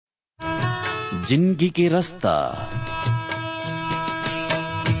जिंदगी के रास्ता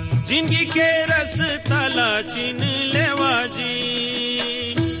जिंदगी के रास्ता ला चिन लेवा जी,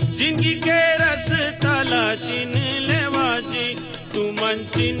 जिंदगी के रास्ता ला चिन लेवा जी, तू मन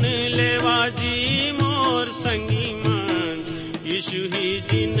चिन लेवा जी मोर संगी मन, यीशु ही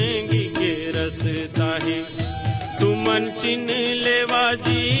जिंदगी के रास्ता है। तू मन चिन लेवा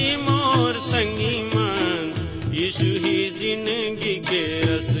जी मोर संगी मन, यीशु ही जिंदगी के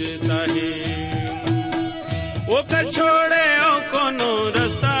रास्ता है। ओकर छोड़े ओ कोनो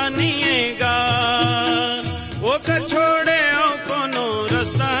रास्ता निएगा, ओकर छोड़े ओ कोनो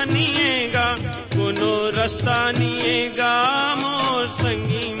रास्ता निएगा, कोनो रास्ता निएगा मोर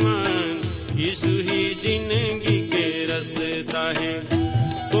संगी मन, यीशु ही जिंदगी के रास्ता है।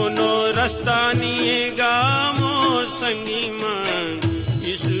 कोनो रास्ता निएगा मोर संगी मन,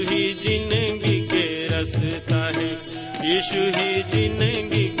 यीशु ही जिंदगी के रास्ता है। यीशु ही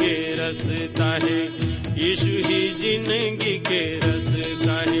जिंदगी के रास्ता है, यीशु ही जिंदगी के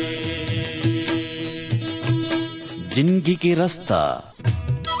रास्ता है। जिंदगी के रास्ता।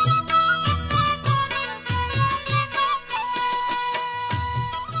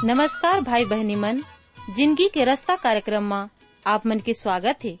 नमस्कार भाई बहनी मन, जिंदगी के रास्ता कार्यक्रम में आप मन के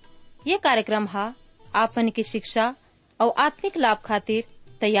स्वागत है। ये कार्यक्रम हा आप मन की शिक्षा और आत्मिक लाभ खातिर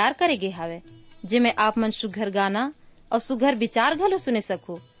तैयार करे गे हावे, जिमे आप मन सुघर गाना और सुघर विचार घलो सुने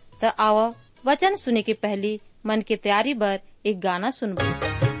सको। तो आओ वचन सुने के पहली मन के तैयारी बर एक गाना सुनबो।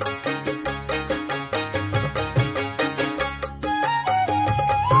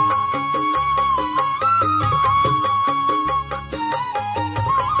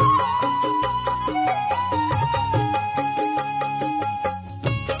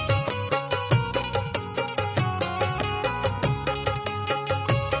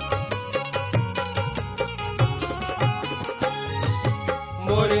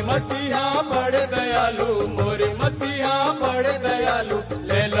 मोरे मसीहा बड़ दयालु, मोरे मसीहा बड़ दयालु,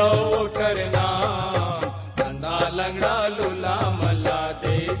 ले लो करना अंधा लंगड़ा लूला मला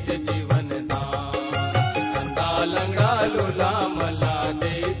देश जीवन दान, अंधा लंगड़ा लूला मला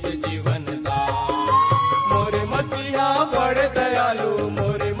देश जीवन दान। मोरे मसीहा बड़ दयालु,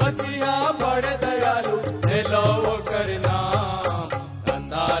 मोरे मसीहा बड़ दयालु, ले लो करना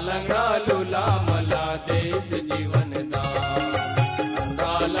अंधा लंगड़ा लूला मला देश जीवन दान,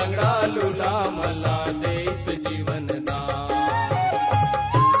 लंगड़ा लूला मला देश जीवन दान।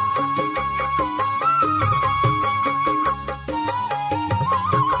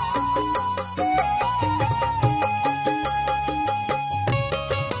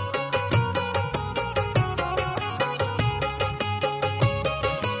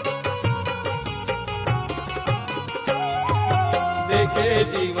 देखे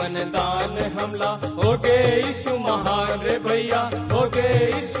जीवन दान हमला हो गे यीशु महान रे भैया, हो गे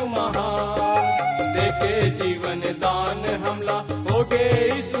यीशु महान। देखे जीवन दान हमला हो गे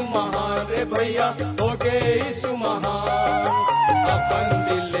यीशु महान रे भैया, हो गे यीशु महान। अपन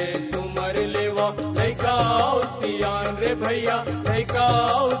दिले सुमर लेवा लैका सियान रे भैया, लैका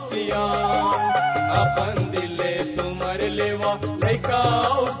सियान। अपन दिले सुमर लेवा लैका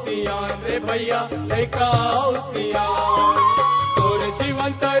सियान रे भैया, लैका सियान। तोर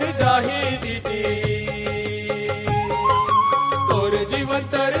जीवन तर जाही दीदी, तोर जीवन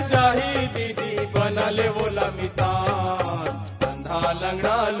तर जाही दीदी, बना ले बोला मितान अंधा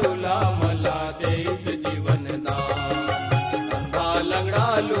लंगड़ा लूला मला देश जीवन दान, अंधा लंगड़ा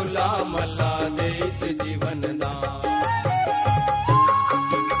लूला मला देश जीवन दान।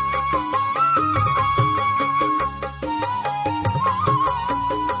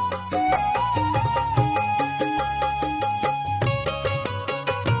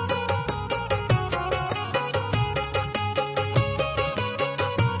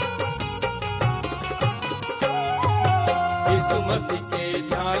 मसीह के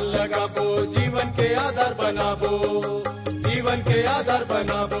ध्यान लगाबो, जीवन के आधार बनाबो, जीवन के आधार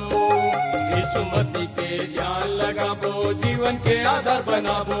बनाबो। यीशु मसीह के ध्यान लगाबो, जीवन के आधार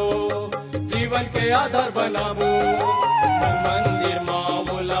बनाबो, जीवन के आधार बनाबो। मंदिर माँ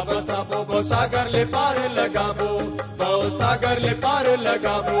बोला बसाबो, गौ सागर ले पार लगाबो, गौ सागर ले पार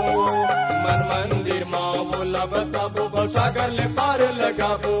लगाबो। मंदिर माँ बोला बसाबो, गौ सागर ले पार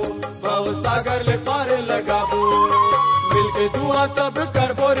लगाबो, गौ सागर ले पार लगाबो। मिलके दुआ सब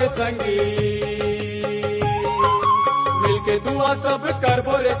करबो रे संगी, मिलके दुआ सब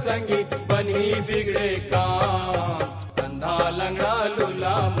करबो रे संगी, बनी बिगड़े काम अंधा लंगड़ा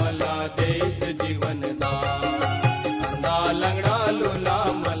लूला मला देश जीवन दान, अंधा लंगड़ा लूला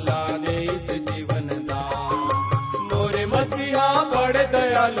मला देश जीवन दान। मोरे मसीहा बड़े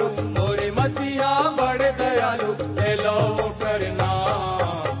दयालु, मोरे मसीहा बड़े दयालु, ले लो करना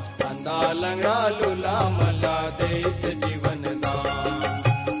अंधा लंगड़ा देश जीवन दान।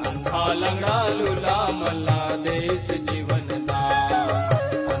 अंधा लंगड़ा लूला मल्ला देश जीवन दान।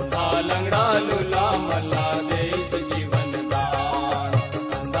 अंधा लंगड़ा लूला मल्ला देश जीवन दान।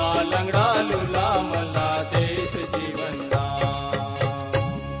 अंधा लंगड़ा लूला मल्ला देश जीवन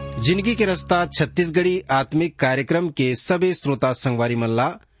दान। जिंदगी के रास्ता छत्तीसगढ़ी आत्मिक कार्यक्रम के सभी श्रोता संगवारी मल्ला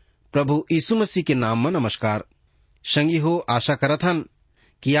प्रभु यीशु मसीह के नाम में नमस्कार। संगी हो आशा करत हन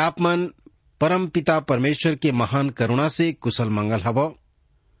कि आप मन परम पिता परमेश्वर के महान करुणा से कुशल मंगल हवो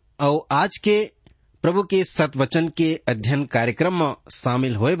और आज के प्रभु के सतवचन के अध्ययन कार्यक्रम में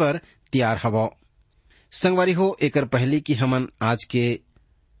शामिल होए बर तैयार हवो। संगवारी हो एकर पहले कि हमन आज के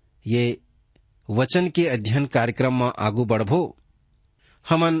ये वचन के अध्ययन कार्यक्रम में आगू बढ़बो,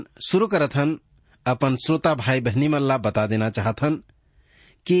 हमन शुरू करत हन अपन श्रोता भाई बहनी मल्ला बता देना चाहथन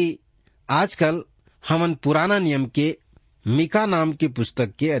कि आजकल हमन पुराना नियम के मीका नाम की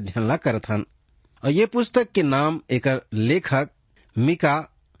पुस्तक के अध्ययन ला करत हन और ये पुस्तक के नाम एकर लेखक मीका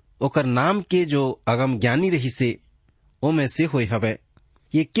ओकर नाम के जो अगम ज्ञानी रही से ओ में से होय हवे।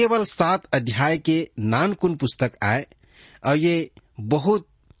 ये केवल 7 अध्याय के नानकुन पुस्तक आए और ये बहुत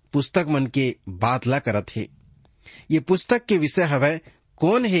पुस्तक मन के बात ला करत है। ये पुस्तक के विषय हवे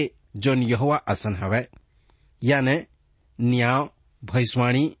कौन है जोन यहोवा असन हवे, यानी न्याय,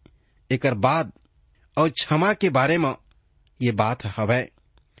 भविष्यवाणी, एकर बाद और क्षमा के बारे में ये बात हवे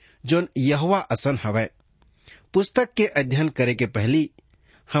जोन यहोवा असन हवे। पुस्तक के अध्ययन करे के पहली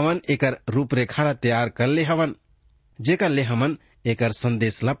हमन एकर रूपरेखा ला तैयार कर ले हवन, जेकर ले हमन एकर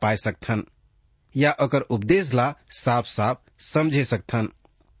संदेश ला पाए सकथन या ओकर उपदेश ला साफ साफ समझे सकथन।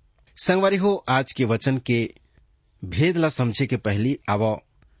 संगवारी हो आज के वचन के भेद ला समझे के पहली आवो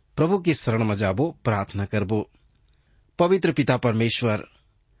प्रभु की शरण में जाबो, प्रार्थना करबो। पवित्र पिता परमेश्वर,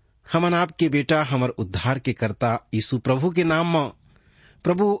 हमन आपके बेटा हमर उद्धार के कर्ता यीशु प्रभु के नाम में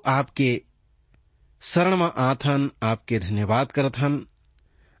प्रभु आपके शरण में आथन, आपके धन्यवाद करथन,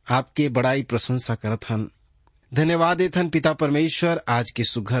 आपके बड़ाई प्रशंसा करथन। धन्यवाद देथन पिता परमेश्वर आज के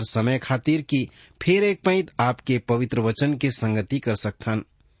सुघर समय खातिर की फिर एक पैंत आपके पवित्र वचन के संगति कर सकथन।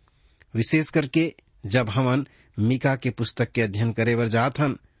 विशेष करके जब हमन मीका के पुस्तक के अध्ययन करे बर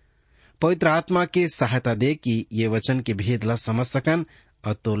जाथन, पवित्र आत्मा के सहायता दे कि ये वचन के भेद ला समझ सकन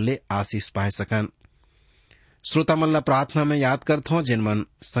और तोले आशीष पाए सकन। श्रोता मन ला प्रार्थना में याद करथो जिन मन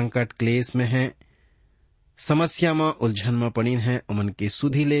संकट क्लेश में है, समस्या में उलझन में पड़ीन है, उमन के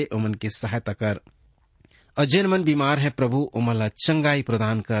सुधी ले, उमन के सहायता कर। और जिन मन बीमार है प्रभु उमन ला चंगाई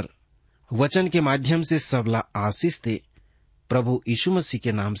प्रदान कर। वचन के माध्यम से सबला आशीष दे, प्रभु यीशु मसीह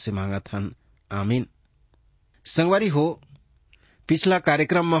के नाम से मांगत हन, आमीन। संगवारी हो पिछला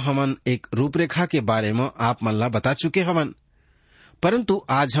कार्यक्रम में हमन एक रूपरेखा के बारे में आप मन ला बता चुके हवन, परंतु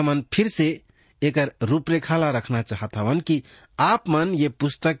आज हमन फिर से एकर रूपरेखा ला रखना चाहत हवन कि आप मन ये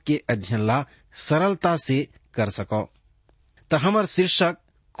पुस्तक के अध्ययन ला सरलता से कर सको। तो हमर शीर्षक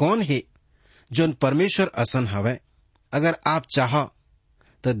कौन है जोन परमेश्वर असन हवे। अगर आप चाह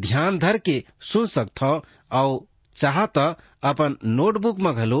तो ध्यान धर के सुन सकथो और चाह तो अपन नोटबुक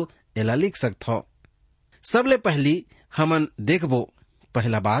में घलो एला लिख सकथो। सबले पहली हमन देखबो,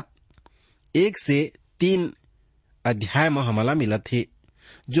 पहला बात 1 से 3 अध्याय में हमला मिलत है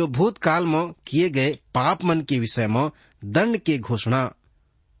जो भूतकाल में किए गए पाप मन के विषय में दंड के घोषणा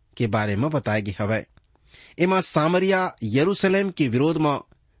के बारे में बताए गए हवे। एमा सामरिया यरूशलेम के विरोध में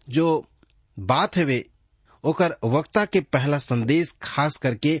जो बात है ओकर वक्ता के पहला संदेश खास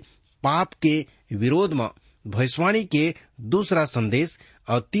करके पाप के विरोध में भविष्यवाणी के दूसरा संदेश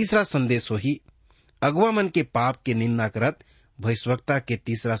और तीसरा संदेश वही अगवा मन के पाप के निंदा करत भविष्यवक्ता के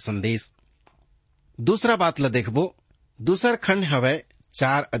तीसरा संदेश। दूसरा बात ला देखबो, दूसर खंड हवे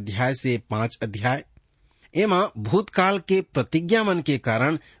 4 अध्याय से 5 अध्याय। एमा भूतकाल के प्रतिज्ञा मन के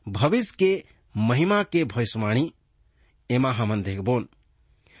कारण भविष्य के महिमा के भविष्यवाणी एमा हमन देखबोन।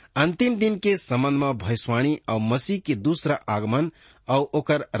 अंतिम दिन के संबंध में भविष्यवाणी और मसीह के दूसरा आगमन और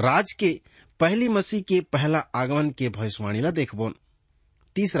ओकर राज के पहली मसीह के पहला आगमन के भविष्यवाणी ला देखबोन।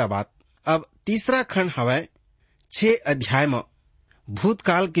 तीसरा बात, अब तीसरा खंड हवे 6 अध्याय में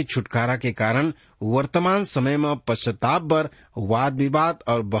भूतकाल के छुटकारा के कारण वर्तमान समय में पश्चाताप बर वाद विवाद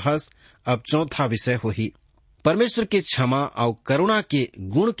और बहस अब चौथा विषय होही। परमेश्वर के क्षमा और करुणा के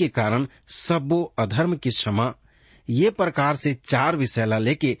गुण के कारण सबो अधर्म की क्षमा, ये प्रकार से 4 विषय ला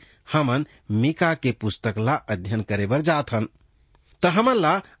लेके हमन मीका के पुस्तक ला अध्ययन करे बर जात हन। तो हमन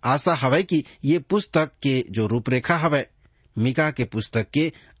ला आशा हवे कि ये पुस्तक के जो रूपरेखा हवे मीका के पुस्तक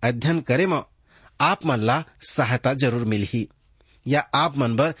के अध्ययन करे में आप मन ला सहायता जरूर मिलही या आप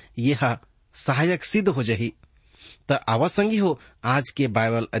मन बर यह सहायक सिद्ध हो जही। तो आवा संगी हो आज के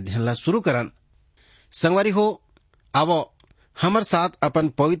बाइबल अध्ययन ला शुरू करन। संगवारी हो आवो हमर साथ अपन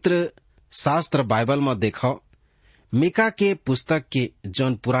पवित्र शास्त्र बाइबल में देखो मीका के पुस्तक के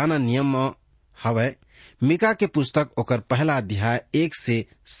जौन पुराना नियम हवय, मीका के पुस्तक ओकर पहला अध्याय 1 से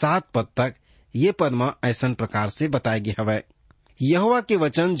 7 पद तक ये पद में ऐसन प्रकार से बताए गए हवय। यहोवा के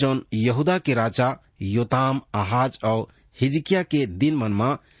वचन जौन यहूदा के राजा योताम, आहाज और हिजकिया के दिन मन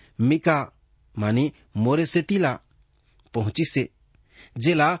में मीका मानी मोरेसेतीला पहुंची से,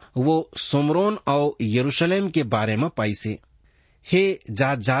 जिला वो सोमरोन और यरूशलेम के बारे में पाई से। हे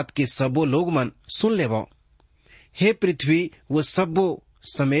जात जात के सबो लोग मन सुन लेवो, हे पृथ्वी वो सबो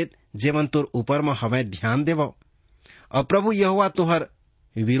समेत जेवन तोर ऊपर में हमें ध्यान देवो। और प्रभु यहोवा तुहर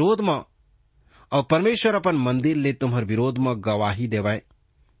विरोध में और परमेश्वर अपन मंदिर ले तुम्हार विरोध में गवाही देवाय।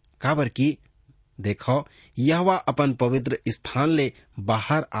 काबर की देखो, यहोवा अपन पवित्र स्थान ले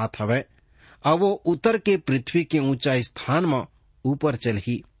बाहर आत हवै और वो उतर के पृथ्वी के ऊंचा स्थान में ऊपर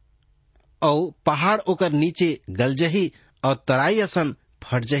चलही और पहाड़ ओकर नीचे गल जही और तराई असन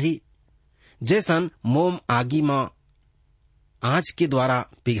फट जही, जैसन मोम आगी में आंच के द्वारा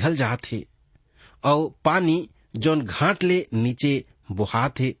पिघल जात है और पानी जोन घाट ले नीचे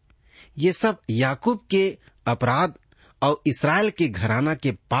बुहात है। ये सब याकूब के अपराध और इस्राएल के घराना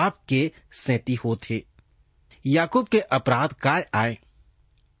के पाप के सेती होते। याकूब के अपराध काय आए,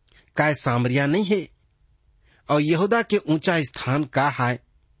 काय सामरिया नहीं है, और यहूदा के ऊंचा स्थान का है,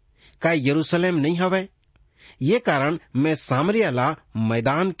 काय यरूशलेम नहीं हवे। ये कारण मैं सामरिया ला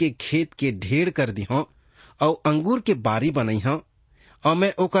मैदान के खेत के ढेर कर दी हूं और अंगूर के बारी बनाई हूं, और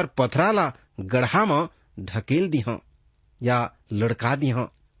मैं ओकर पथरा ला गढ़ा में ढकेल दी हूं या लड़का दी हूं,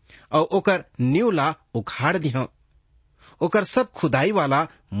 और ओकर नींव ला उखाड़ दी हूं। ओकर सब खुदाई वाला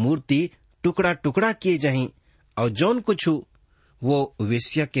मूर्ति टुकड़ा टुकड़ा किए जहीं, और जौन कुछ वो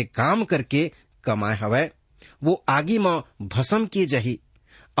वेश्या के काम करके कमाए हवै वो आगी में भस्म किए जही,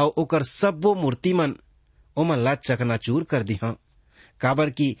 और ओकर सब वो मूर्ति मन ओमन ला चकनाचूर कर दी हं। काबर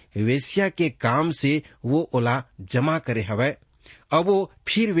की वेश्या के काम से वो ओला जमा करे हवै, और वो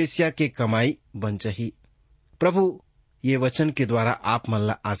फिर वेश्या के कमाई बन जही। प्रभु ये वचन के द्वारा आप मन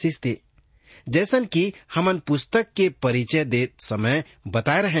ला आशीष दे। जैसन कि हमन पुस्तक के परिचय देत समय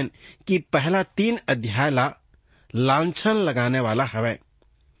बताए रहन कि पहला 3 अध्याय ला लांछन लगाने वाला हवै,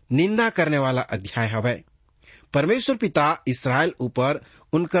 निंदा करने वाला अध्याय हवै। परमेश्वर पिता इस्राएल ऊपर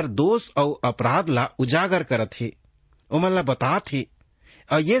उनकर दोष और अपराध ला उजागर करत हे, ओमन ला बातात हे।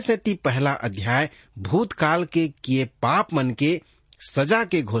 और ये सेती पहला अध्याय भूतकाल के किए पाप मन के सजा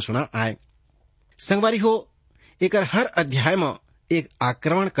के घोषणा आए। संगवारी हो, एकर हर अध्याय में एक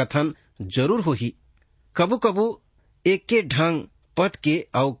आक्रमण कथन जरूर होही। कबू कबू एक के ढंग पद के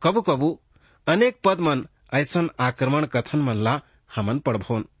और कबू कबू अनेक पद मन ऐसन आक्रमण कथन मन ला हमन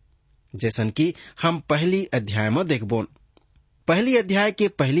पढ़बोन, जैसन कि हम पहली अध्याय में देखबोन। पहली अध्याय के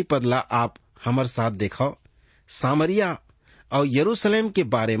पहली पद ला आप हमर साथ देखो। सामरिया और यरूशलेम के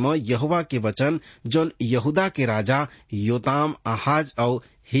बारे में यहोवा के वचन जोन यहूदा के राजा योताम, आहाज और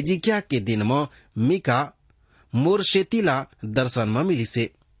हिजकिया के दिन में मीका मोरशेतीला दर्शन में मिली से।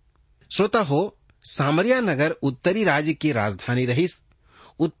 श्रोता हो, सामरिया नगर उत्तरी राज्य की राजधानी रहीस।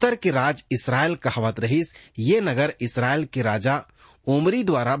 उत्तर के राज इस्राएल कहावत रहीस। ये नगर इस्राएल के राजा ओमरी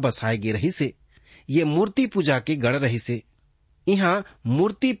द्वारा बसाए गए रही से। ये मूर्ति पूजा के गढ़ रही से। यहाँ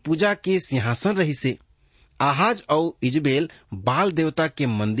मूर्ति पूजा के सिंहासन रही से। आहाज और इजबेल बाल देवता के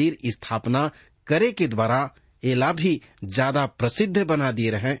मंदिर स्थापना करे के द्वारा एला भी ज्यादा प्रसिद्ध बना दिए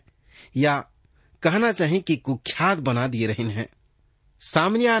रहे, या कहना चाहिए कि कुख्यात बना दिए रहे हैं।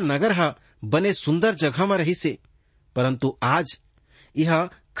 सामरिया नगर बने सुंदर जगह में रही से, परंतु आज यह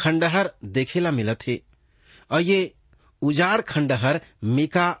खंडहर देखेला मिलत है। और ये उजाड़ खंडहर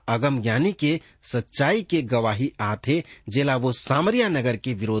मीका अगम ज्ञानी के सच्चाई के गवाही आथे, जेला वो सामरिया नगर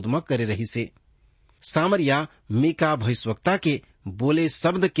के विरोध में करे रही से। सामरिया मीका भविष्यवक्ता के बोले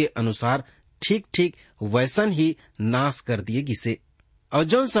शब्द के अनुसार ठीक ठीक वैसन ही नाश कर दिए गिसे। और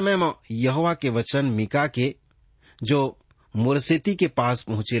जौन समय में यहोवा के वचन मीका के जो मोरसेती के पास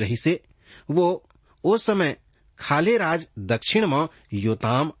पहुंचे रही से, वो उस समय खाले राज दक्षिण में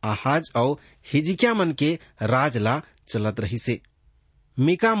योताम, आहाज और हिजकिया मन के राज ला चलत रही से।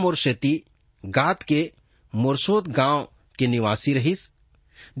 मीका मोरशेती गात के मोरशोत गांव के निवासी रहीस,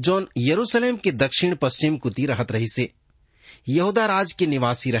 जोन यरूशलेम के दक्षिण पश्चिम कुती रहत रही से। यहूदा राज के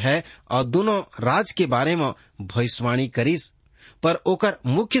निवासी रहे और दोनों राज के बारे में भविष्यवाणी करीस, पर ओकर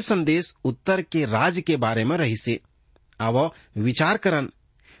मुख्य संदेश उत्तर के राज के बारे में रही से। आवो विचार करन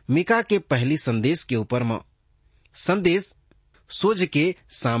मीका के पहली संदेश के ऊपर में। संदेश सोज के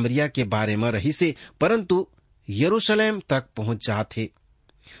सामरिया के बारे में रही से, परंतु यरूशलेम तक पहुंच जाते।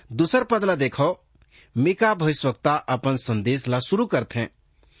 दूसर पदला देखो, मीका भविष्यवक्ता अपन संदेश ला शुरू करते हैं।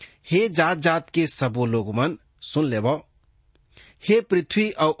 हे जात जात के सबो लोग मन सुन लेवो, हे पृथ्वी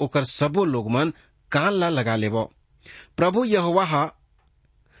और ओकर सबो लोग मन कान ला लगा लेवो, प्रभु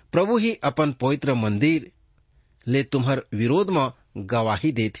ही अपन पवित्र मंदिर ले तुम्हार विरोध में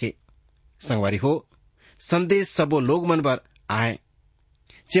गवाही दे थे। संगवारी हो, संदेश सबो लोग मन बर आए,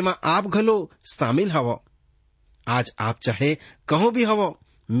 जेमा आप घलो शामिल हवो। आज आप चाहे कहो भी हवो,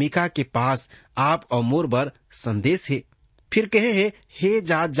 मीका के पास आप और मोर बर संदेश है। फिर कहे है, हे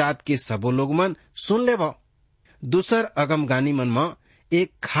जात जात के सबो लोग मन सुन लेवो। दूसर अगमगानी मन में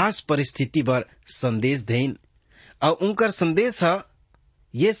एक खास परिस्थिति बर संदेश देन, और उनकर संदेश है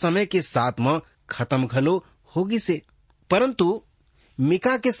ये समय के साथ में खत्म घलो होगी से। परंतु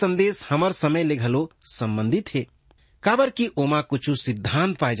मीका के संदेश हमार समय ले घलो संबंधित है, काबर की ओमा कुछ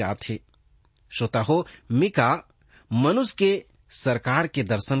सिद्धांत पाए जाते। श्रोता हो, मीका मनुष्य के सरकार के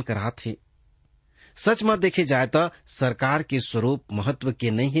दर्शन करात है। सच में देखे जाए तो सरकार के स्वरूप महत्व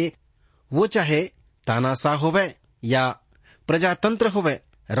के नहीं है, वो चाहे तानाशाह होवे या प्रजातंत्र होवे,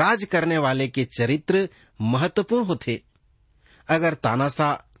 राज करने वाले के चरित्र महत्वपूर्ण होते। अगर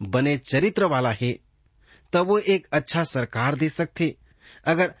तानाशाह बने चरित्र वाला है तब वो एक अच्छा सरकार दे सकते।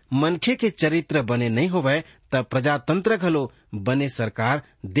 अगर मनखे के चरित्र बने नहीं होवे तब प्रजातंत्र घलो बने सरकार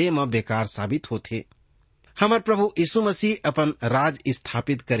दे में बेकार साबित होते। हमार प्रभु यीशु मसीह अपन राज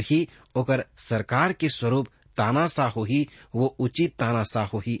स्थापित कर ही ओकर सरकार के स्वरूप तानाशाह हो ही, वो उचित तानाशाह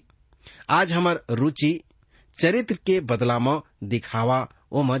हो ही। आज हमार रुचि चरित्र के बदला में दिखावा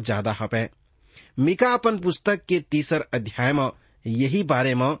ओ में ज्यादा हवे। मीका अपन पुस्तक के 3 अध्याय में यही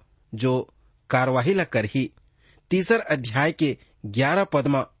बारे में जो कार्यवाही ला कर ही 3 अध्याय के 11 पद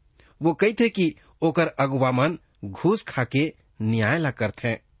में वो कहते कि ओकर अगुवा मन घूस खाके न्याय ला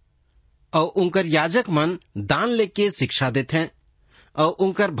करते, और उनकर याजक मन दान लेके शिक्षा देते, और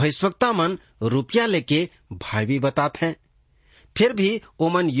उनकर भैस्वक्ता मन रुपया लेके भाई भी बताते। फिर भी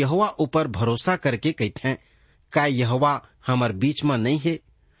ओमन यहोवा ऊपर भरोसा करके कहते, का यहोवा हमार बीच में नहीं है,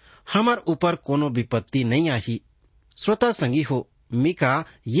 हमार ऊपर कोनो विपत्ति नहीं आई। श्रोता संगी हो, मीका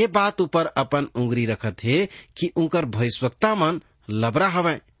ये बात ऊपर अपन उंगली रखत है कि उनकर भैस्वक्ता मन लबरा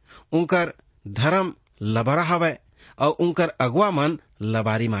हवे, उनकर धर्म लबरा हवे, और उनकर अगुआ मन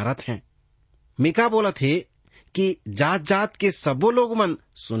लबारी मारत हैं। मीका बोलत है कि जात जात के सबो लोग मन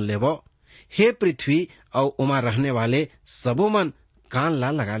सुन लेवो, हे पृथ्वी और उमा रहने वाले सबो मन कान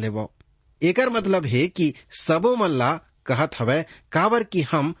ला लगा लेवो। एकर मतलब है कि सबो मन ला कहत हवे, काबर कि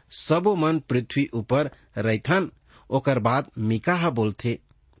हम सबो मन पृथ्वी ऊपर रहथन। ओकर बाद मीका हा बोलथे,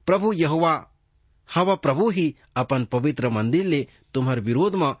 प्रभु यहोवा हवा प्रभु ही अपन पवित्र मंदिर ले तुम्हार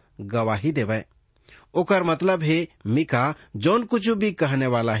विरोध में गवाही देवे। ओकर मतलब है मीका जौन कुछ भी कहने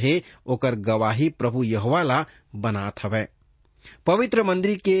वाला है ओकर गवाही प्रभु यहोवा ला बनात हवे। पवित्र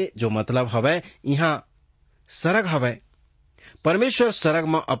मंदिर के जो मतलब हवे यहाँ सरग हवे। परमेश्वर सरग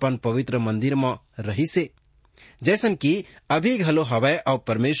में अपन पवित्र मंदिर में रही से, जैसन कि अभी घलो हवे, और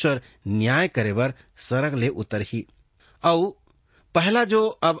परमेश्वर न्याय करे बर सरग ले उतर ही। और पहला जो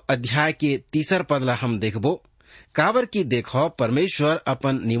अब अध्याय के 3 पद ला हम देखबो, काबर की देखो परमेश्वर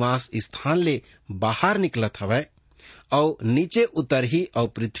अपन निवास स्थान ले बाहर निकलत हवे और नीचे उतर ही, और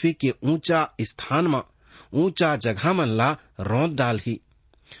पृथ्वी के ऊंचा स्थान में ऊंचा जगह मन ला रौंद डाल ही।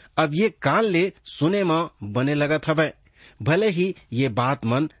 अब ये कान ले सुने में बने लगत हवे, भले ही ये बात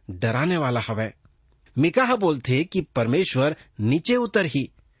मन डराने वाला हवे। मीका बोलते कि परमेश्वर नीचे उतर ही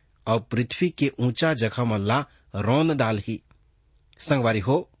और पृथ्वी के ऊंचा जगह मन ला रौंद डाल ही। संगवारी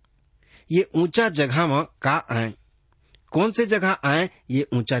हो, ये ऊंचा जगह में का आए, कौन से जगह आए ये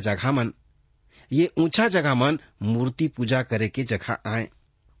ऊंचा जगह मन? ये ऊंचा जगह मन मूर्ति पूजा करे के जगह आए।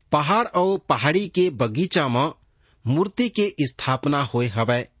 पहाड़ और पहाड़ी के बगीचा में मूर्ति के स्थापना होए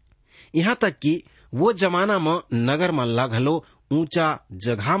हवे। यहाँ तक कि वो जमाना में नगर मन ला घलो ऊंचा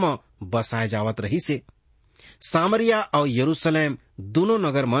जगह में बसाए जावत रही से। सामरिया और यरूशलेम दोनों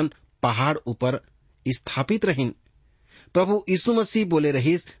नगर मन पहाड़ ऊपर स्थापित रहिन। प्रभु यीशु मसीह बोले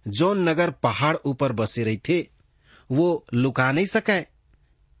रहीस, जौन नगर पहाड़ ऊपर बसे रही थे वो लुका नहीं सके।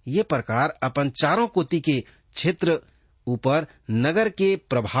 ये प्रकार अपन चारों कोती के क्षेत्र ऊपर नगर के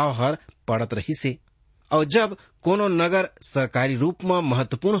प्रभाव हर पड़त रही से। और जब कोनो नगर सरकारी रूप में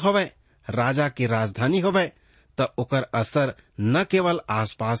महत्वपूर्ण होवे, राजा के राजधानी होवे, तो ओकर असर न केवल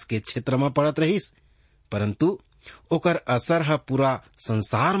आसपास के क्षेत्र में पड़त रहीस, परंतु ओकर असर है पूरा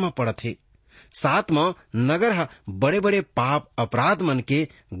संसार में पड़त है। साथ में नगर है बड़े बड़े पाप अपराध मन के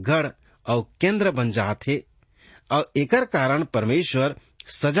गढ़ और केंद्र बन जात है, और एकर कारण परमेश्वर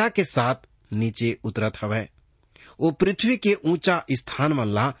सजा के साथ नीचे उतरत हवे। वो पृथ्वी के ऊंचा स्थान मन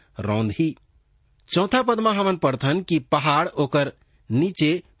ला रौंद ही। 4 पद में हमन पढ़थन कि पहाड़ ओकर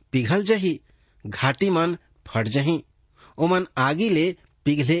नीचे पिघल जही, घाटी मन फट जही, ओमन आगी ले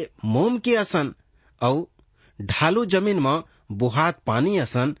पिघले मोम के असन, और ढालू जमीन में बुहात पानी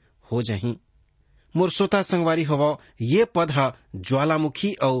असन हो जही। मोर श्रोता संगवारी हवा ये पद ह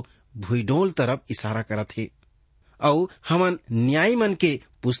ज्वालामुखी और भुईडोल तरफ इशारा करत हे। और हमन न्यायी मन के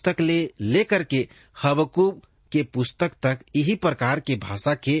पुस्तक ले करके हबक्कूक के पुस्तक तक यही प्रकार के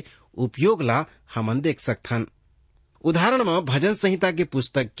भाषा के उपयोग ला हमन देख सकथन। उदाहरण में भजन संहिता के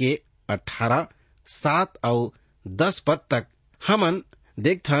पुस्तक के 18, 7 और 10 पद तक हमन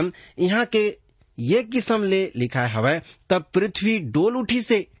देखथन। यहाँ के ये किस्म ले लिखा हवै, तब पृथ्वी डोल उठी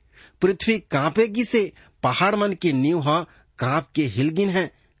से, पृथ्वी कांपेगी से, पहाड़ मन के नींव ह कांप के हिलगिन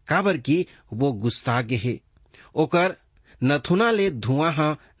है, काबर की वो गुस्सागे है। ओकर नथुना ले धुआं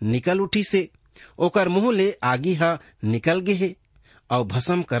ह निकल उठी से, ओकर मुंह ले आगी ह निकल गे है और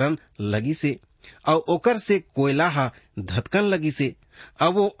भस्म करन लगी से, और ओकर से कोयला ह धतकन लगी से,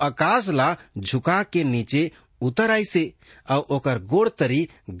 अब वो आकाश ला झुका के नीचे उतर आई से, और ओकर गोड़ तरी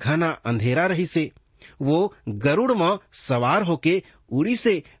घना अंधेरा रही से। वो गरुड़ में सवार होके उड़ी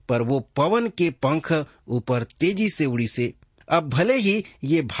से, पर वो पवन के पंख ऊपर तेजी से उड़ी से। अब भले ही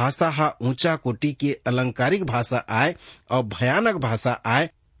ये भाषा हा ऊंचा कोटि के अलंकारिक भाषा आए और भयानक भाषा आए,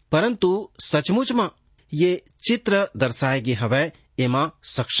 परंतु सचमुच में ये चित्र दर्शाए गे हवै, एमा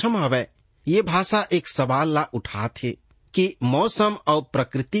सक्षम हवै। ये भाषा एक सवाल ला उठात हे कि मौसम और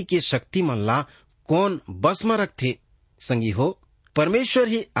प्रकृति के शक्ति मन ला कौन बस में रखथे। संगी हो, परमेश्वर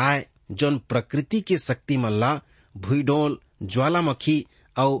ही आए जोन प्रकृति के शक्ति मन ला, भुईडोल, ज्वालामुखी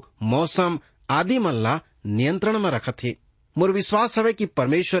और मौसम आदि मन ला नियंत्रण में रखत हे। मोर विश्वास हवे कि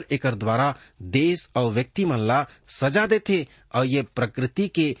परमेश्वर एकर द्वारा देश और व्यक्ति मन ला सजा देथे, और ये प्रकृति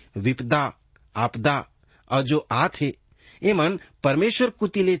के विपदा आपदा और जो आत हे एमन परमेश्वर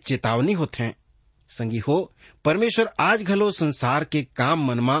कुति ले चेतावनी होथे। संगी हो, परमेश्वर आज घलो संसार के काम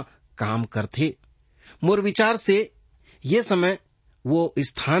मन मा काम करथे। मोर विचार से ये समय वो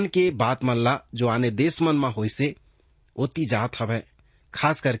स्थान के बात मन ला जो आने देश मन मा होई से ओती जात हवै।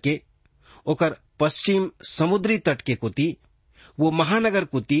 खास करके ओकर पश्चिम समुद्री तट के कुती, वो महानगर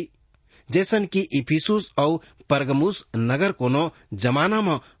कुती, जैसन की इफिसुस और परगमुस नगर कोनो जमाना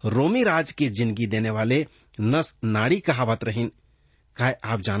में रोमी राज के जिंदगी देने वाले नस नाड़ी कहावत रहीन। काय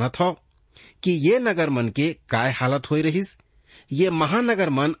आप जानत हो कि ये नगर मन के काय हालत होई रहिस? ये महानगर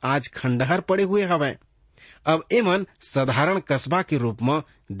मन आज खंडहर पड़े हुए हवै। अब एमन साधारण कस्बा के रूप में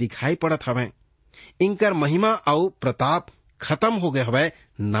दिखाई पड़त हवै। इनकर महिमा और प्रताप खत्म हो गए हवै,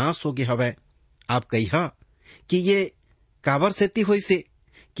 नाश हो गए हवै। आप कहिहा कि ये काबर सेती होई से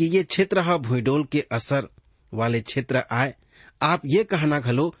कि ये क्षेत्र हा भुईडोल के असर वाले क्षेत्र आए। आप ये कहना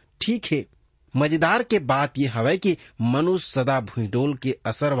घलो ठीक है। मजेदार के बात ये हवै कि मनुष्य सदा भुईडोल के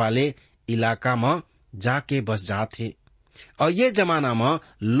असर वाले इलाका में जाके बस जात है, और ये जमाना में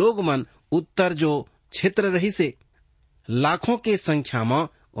लोग मन उत्तर जो क्षेत्र रही से लाखों के संख्या में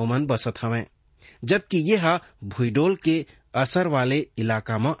ओमन बसत हवै, जबकि ये हा भुईडोल के असर वाले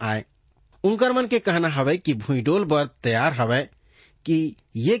इलाका में आए। उनकर मन के कहना हवै कि भुईडोल बर तैयार हवै कि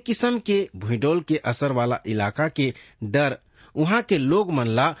ये किस्म के भुईडोल के असर वाला इलाका के डर वहाँ के लोग मन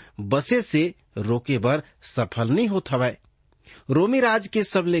ला बसे से रोके बर सफल नहीं होत हवै। रोमी राज के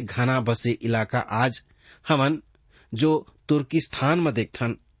सबले घना बसे इलाका आज हमन जो तुर्किस्तान में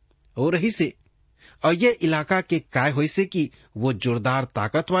देखथन हो रही से, और ये इलाका के काय होई से कि वो जोरदार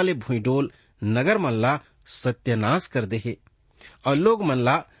ताकत वाले भुईडोल नगर मन ला सत्यानाश कर दे हे, और लोग मन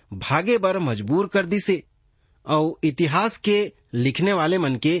ला भागे बर मजबूर कर दी से। और इतिहास के लिखने वाले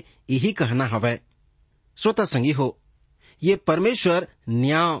मन के यही कहना हवै। श्रोता संगी हो, ये परमेश्वर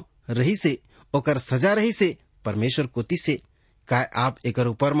न्याय रही से, ओकर सजा रही से, परमेश्वर कोती से। काय आप एकर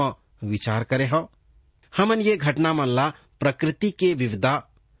ऊपर में विचार करे हो? हमन ये घटना मन ला प्रकृति के विविधता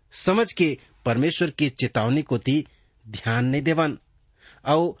समझ के परमेश्वर के चेतावनी कोती ध्यान नहीं देवन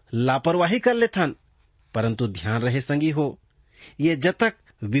और लापरवाही कर लेथन। परंतु ध्यान रहे संगी हो, ये जब तक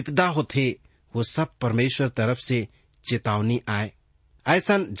विपदा होथे वो सब परमेश्वर तरफ से चेतावनी आए।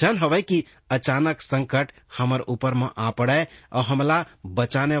 ऐसा जन हवै कि अचानक संकट हमर ऊपर में आ पड़े और हमला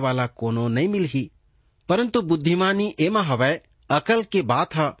बचाने वाला कोनो नहीं मिलही। परंतु बुद्धिमानी एमा हवै, अकल के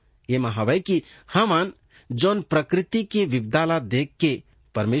बात है एमा हवै कि हमन जौन प्रकृति के विपदा ला देख के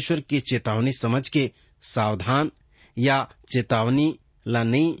परमेश्वर की चेतावनी समझ के सावधान या चेतावनी ला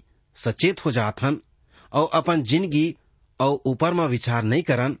नहीं सचेत हो जाथन और अपन जिंदगी और ऊपर में विचार नहीं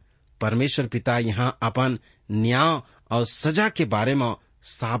करन। परमेश्वर पिता यहाँ अपन न्याय और सजा के बारे में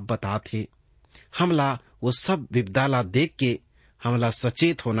साफ बताते। हमला वो सब विपदा ला देख के हमला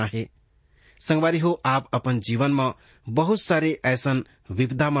सचेत होना है। संगवारी हो, आप अपन जीवन में बहुत सारे ऐसन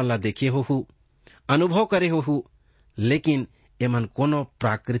विपदा मन ला देखे हो, अनुभव करे हो, लेकिन एमन कोनो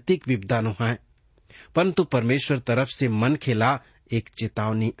प्राकृतिक विपदा न है, परंतु परमेश्वर तरफ से मन खेला एक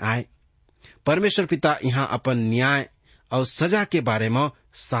चेतावनी आए। परमेश्वर पिता यहाँ अपन न्याय और सजा के बारे में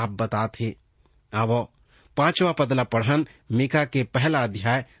साफ बताते। आवो 5वां पदला पढ़न मीका के पहला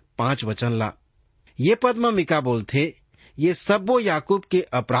अध्याय 5 वचन ला। ये पद में मीका बोलथे, ये सबो याकूब के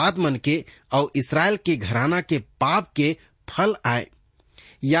अपराध मन के और इसराइल के घराना के पाप के फल आए।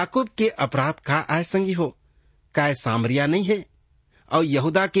 याकूब के अपराध का आय संगी हो, काय सामरिया नहीं है? और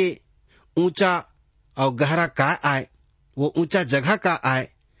यहूदा के ऊंचा और गहरा का आय, वो ऊंचा जगह का आय,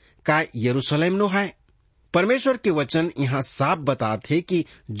 काय यरूशलेम नो है? परमेश्वर के वचन यहाँ साफ बताते कि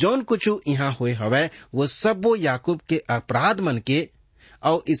जौन कुछ यहाँ हुए हवे वो सब वो याकूब के अपराध मन के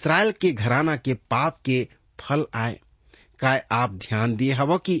और इसराइल के घराना के पाप के फल आए। काय आप ध्यान दिए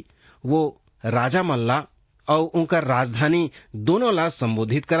हवा कि वो राजा मल्ला और उनका राजधानी दोनों ला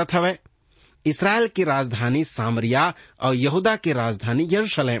संबोधित करत हवे। इसराइल की राजधानी सामरिया और यहूदा की राजधानी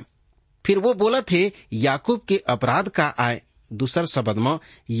यरूशलेम। फिर वो बोला थे याकूब के अपराध का आय। दूसर शब्द में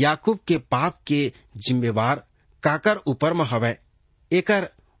याकूब के पाप के जिम्मेवार काकर ऊपर में हवे? एकर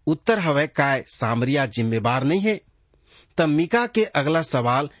उत्तर हवे काय सामरिया जिम्मेवार नहीं है। तब मीका के अगला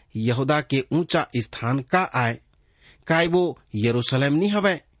सवाल यहूदा के ऊंचा स्थान का आय, काय वो यरूशलेम नहीं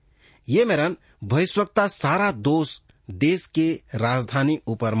हवे? ये मेरन भविष्यवक्ता सारा दोष देश के राजधानी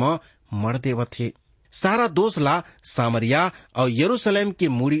ऊपर में मर देवत है। सारा दोष ला सामरिया और यरूशलेम के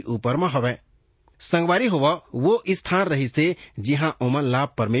मूड़ी ऊपर में हवे। संगवारी हुआ वो स्थान रही से जहाँ ओमन ला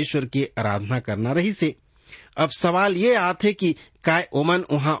परमेश्वर की आराधना करना रही से। अब सवाल ये आते कि काय ओमन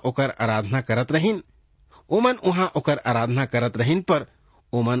वहाँ ओकर आराधना करत रहीन? ओमन वहाँ ओकर आराधना करत रहीन, पर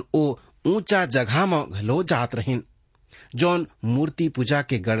ओमन ओ ऊंचा जगह में घलो जात रहीन जौन मूर्ति पूजा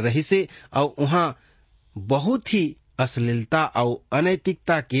के गढ़ रही से, और वहाँ बहुत ही अश्लीलता और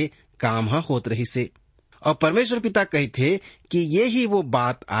अनैतिकता के काम होत रही से। और परमेश्वर पिता कही थे कि ये ही वो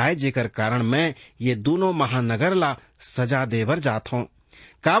बात आए जेकर कारण मैं ये दोनों महानगर ला सजा देवर जात हूँ,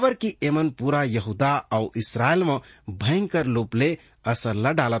 काबर की एमन पूरा यहूदा और इसराइल में भयंकर लोपले असर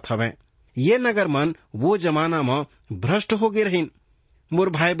ला डालत हवे। ये नगर मन वो जमाना में भ्रष्ट हो गए रहीन। मोर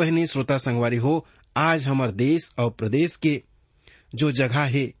भाई बहनी श्रोता संगवारी हो, आज हमार देश और प्रदेश के जो जगह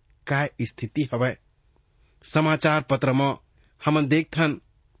है का स्थिति हवे। समाचार पत्र में हमन देखथन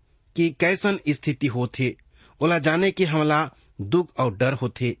कि कैसन स्थिति होथे, ओला जाने की हमला दुख और डर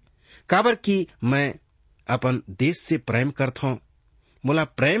होथे, काबर की मैं अपन देश से प्रेम करत हूँ। मोला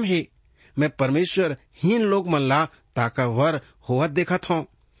प्रेम है, मैं परमेश्वर हीन लोग मन ला ताकतवर होवत देखत हूँ,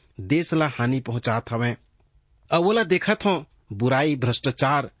 देश ला हानि पहुंचात हवे। और ओला देखत हूँ बुराई,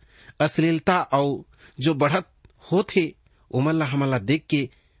 भ्रष्टाचार, अश्लीलता और जो बढ़त होथे, ओमन ला हमला देख के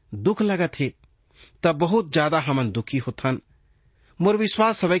दुख लगत है। तब बहुत ज्यादा हमन दुखी होथन। मोर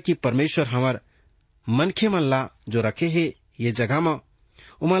विश्वास हवे कि परमेश्वर हमार मनखे मन ला जो रखे है ये जगह में,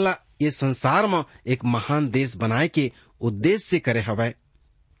 उमन ला ये संसार में एक महान देश बनाए के उद्देश्य से करे हवे।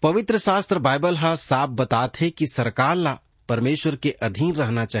 पवित्र शास्त्र बाइबल हा साफ बताते कि सरकार ला परमेश्वर के अधीन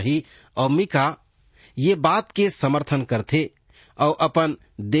रहना चाहिए, और मीका ये बात के समर्थन करते और अपन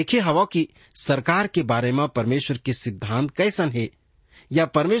देखे हवा कि सरकार के बारे में परमेश्वर के सिद्धांत कैसन है या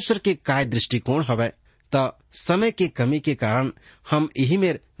परमेश्वर के काय दृष्टिकोण हवे। त समय के कमी के कारण हम यही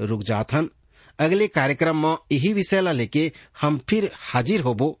में रुक जाथन। अगले कार्यक्रम में यही विषय ला लेके हम फिर हाजिर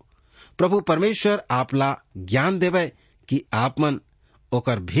होबो। प्रभु परमेश्वर आपला ज्ञान देवे कि आप मन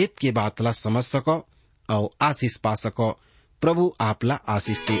ओकर भेद के बात ला समझ सको और आशीष पा सको। प्रभु आपला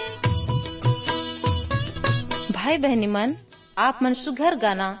आशीष दे। भाई बहनी मन, आप मन सुघर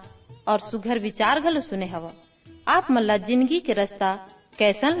गाना और सुघर विचार घलो सुने हवा। आप मन ला जिंदगी के रास्ता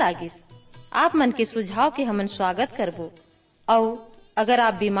कैसन लागिस? आप मन के सुझाव के हमन स्वागत करबो। और अगर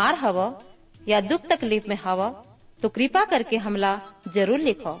आप बीमार हवा या दुख तकलीफ में हवा तो कृपा करके हमला जरूर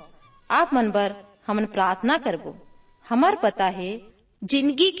लिखो। आप मन बर हमन प्रार्थना करबो। हमार पता है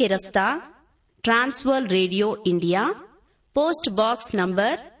जिंदगी के रास्ता, Trans World radio India, post box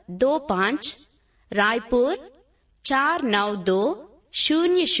number 25, Raipur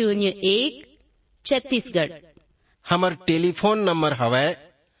 492001, Chhattisgarh. हमार टेलीफोन नंबर हवे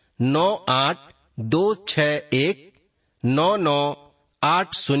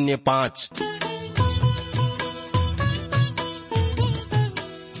 9826199805।